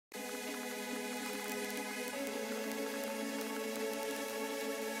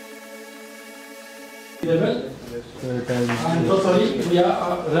I'm so sorry, we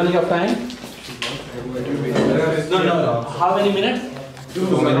are running out of time. No. How many minutes?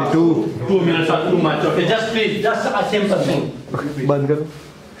 2 minutes. 2 minutes or too much. Okay, just please, just a simple thing. बंद करो.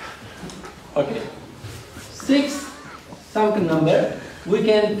 Okay. 6 some number, we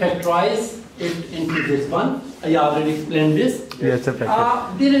can factorize it into this one. I already explained this. Yes, sir.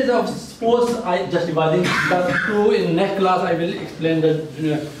 There is a suppose I just dividing the two. In next class I will explain the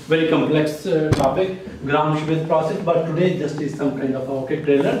very complex topic, Gram-Schmidt process. But today just is some kind of a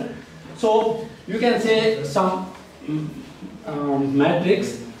trailer. So you can say some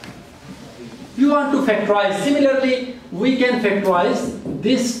matrix. You want to factorize. Similarly, we can factorize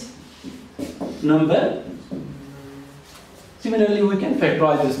this number. Similarly, we can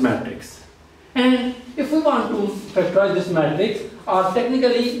factorize this matrix. And if we want to factorize this matrix, or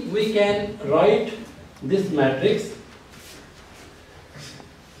technically we can write this matrix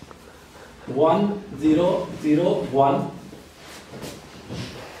 1 0 0 1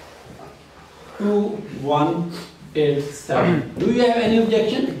 2 1 8 7. Do you have any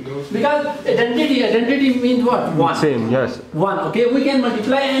objection? Because identity means what? 1. Same, yes. 1. Okay, we can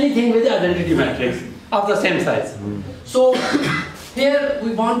multiply anything with the identity matrix of the same size. So here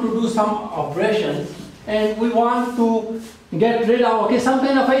we want to do some operations and we want to get rid of some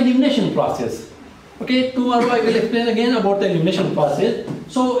kind of elimination process. Okay, tomorrow I will explain again about the elimination process.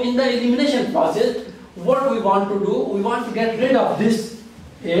 So in the elimination process, what we want to do, we want to get rid of this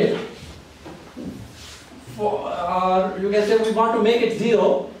 8. You can say we want to make it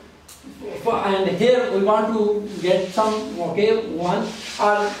 0. And here we want to get some 1.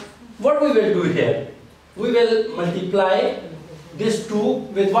 Or what we will do here? We will multiply this 2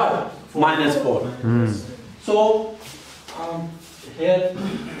 with what? -4. So here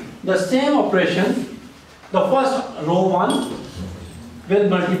the same operation, the first row 1 will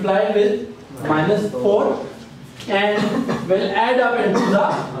multiply with -4 and will add up into the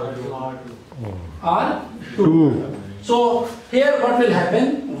R2. So here what will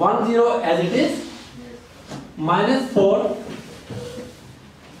happen? 1 0 as it is, -4,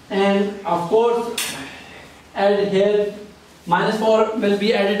 and of course add here -4 will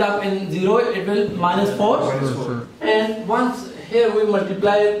be added up in 0, it will -4, and once here we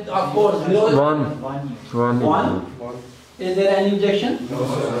multipy, of course 0 1. Is there any objection? No,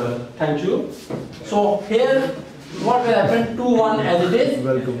 sir. Thank you. So here what will happen? 2 1 as it is,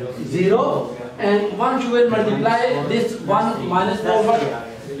 0, and once you will multiply this 1 -4 what?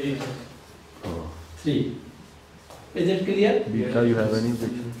 3. Is it clear? Do you have any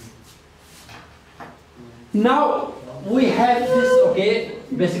objection? Now we have this,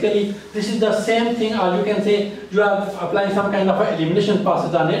 basically this is the same thing, or you can say you are applying some kind of elimination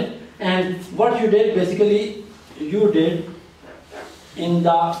process on it, and what you did basically, you did in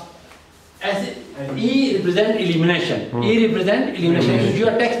the as E represent elimination. E represent elimination. In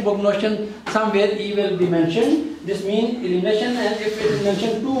your textbook notion somewhere E will be mentioned. This means elimination, and if it is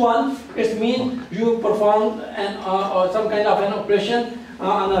mentioned 2 1, it means you performed or some kind of an operation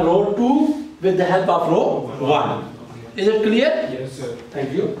on a row 2 with the help of row 1. Is it clear? Yes, sir. Thank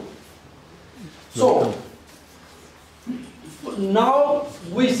you. So now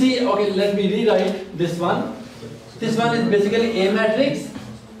we see, let me rewrite this one. This one is basically A matrix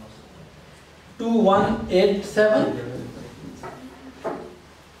 2 1 8 7.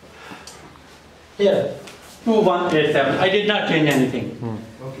 Here 2 1 8 7. I did not change anything.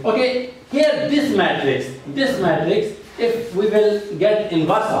 Okay, here this matrix, if we will get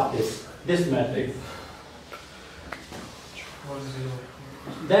inverse of this matrix,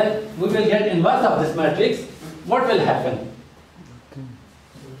 then we will get inverse of this matrix. What will happen?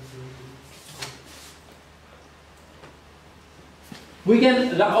 We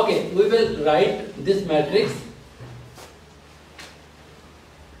will write this matrix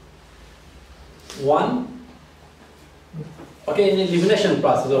 1. In elimination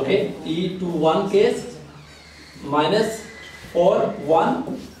process, E to 1 case, -4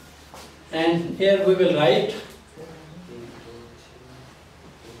 1, and here we will write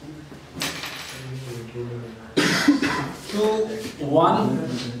 2 1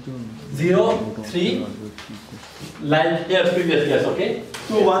 0 3, like here previous case,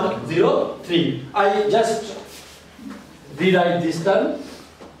 2 1 0 3. I just rewrite this term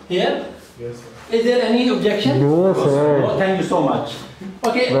here. Yes, sir. Is there any objection? No, sir. Oh, thank you so much.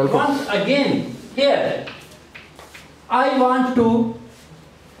 Welcome. Once again here I want to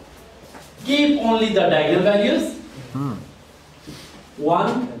keep only the diagonal values.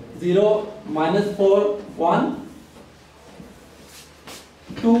 1 0 -4 1,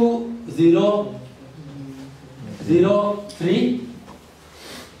 2 0 0 3,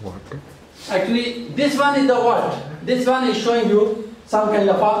 What? Actually, this one is the what? This one is showing you some kind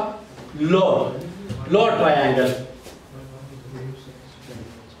of a lower triangle.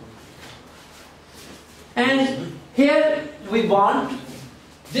 And here we want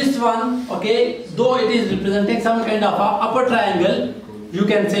this one, okay, though it is representing some kind of a upper triangle, you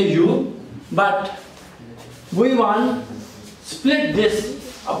can say U, but we want split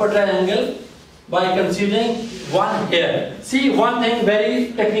this upper triangle by considering one here. See, one thing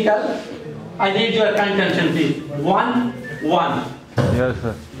very technical, I need your kind attention please. 1, 1. Yes,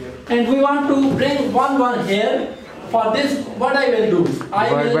 sir. And we want to bring 1, 1 here. For this, what I will do?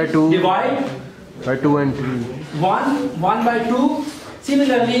 I will divide by 2 and 3. 1 by 2.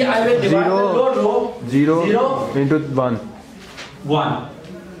 Similarly, I will divide the lower row 0 into 1. 1.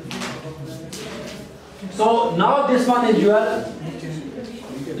 So now this one is your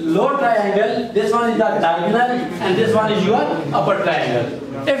lower triangle, this one is the diagonal, and this one is your upper triangle.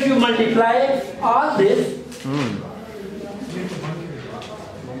 If you multiply all this,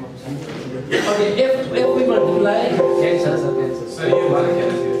 okay, if we multiply,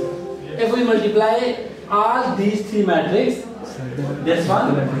 if we multiply all these three matrices, this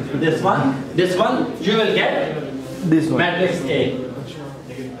one, this one, this one, you will get This one. matrix A.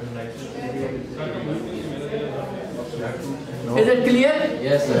 Is it clear?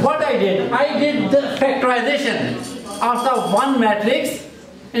 Yes, sir. What I did the factorization of the one matrix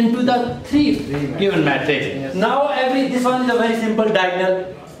into the three given matrix. Yes. Now this one is a very simple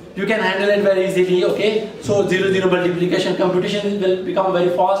diagonal. You can handle it very easily, okay? So 0-0 multiplication computation will become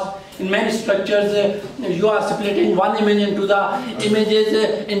very fast. In many structures, you are splitting one image into the images,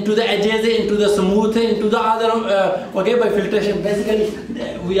 into the edges, into the smooth, into the other, okay, by filtration. Basically,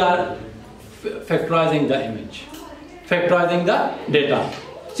 we are factorizing the image, factorizing the data.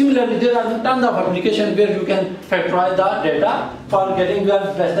 Similarly, there are tons of applications where you can factorize the data for getting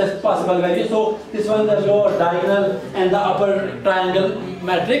the best possible value. So this one is the lower diagonal and the upper triangle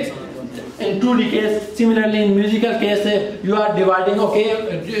matrix. In 2D case, similarly in musical case, you are dividing,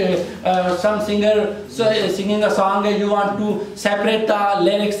 okay, some singer singing a song, you want to separate the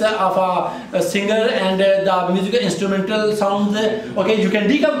lyrics of a singer and the musical instrumental sounds, okay, you can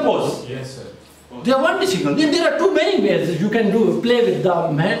decompose. Yes, sir. They are one decision. There are too many ways you can play with the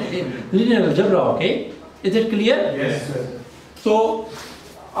linear algebra, okay? Is it clear? Yes, sir. So,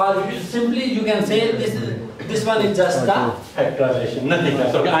 simply you can say this one is just the factorization, nothing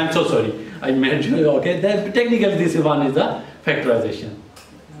else. Okay, I'm so sorry. I meant you, okay? Then technically this one is the factorization.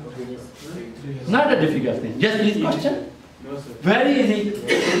 Not a difficult thing. Just please question. Very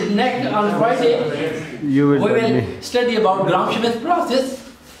easy. Next on Friday, You will we tell will me. study about Gram-Schmidt process.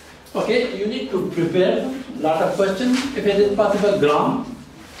 Okay, you need to prepare a lot of questions if it is possible. Gram,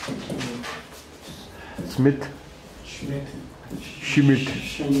 Schmidt. Schmidt.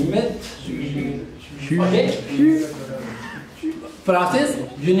 Schmidt. okay. Process,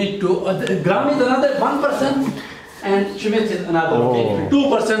 you need to, Gram is another one person and Schmidt is another, okay. Two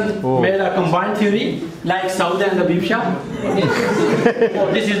person made a combined theory like Sauda and the Bibsha.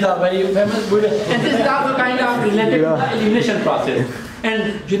 Okay. This is the very famous Buddha. And this is also kind of related to the elimination process.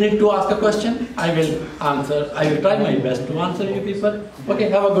 And you need to ask a question, I will answer. I will try my best to answer you people. Okay,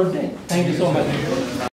 have a good day. Thank you so much.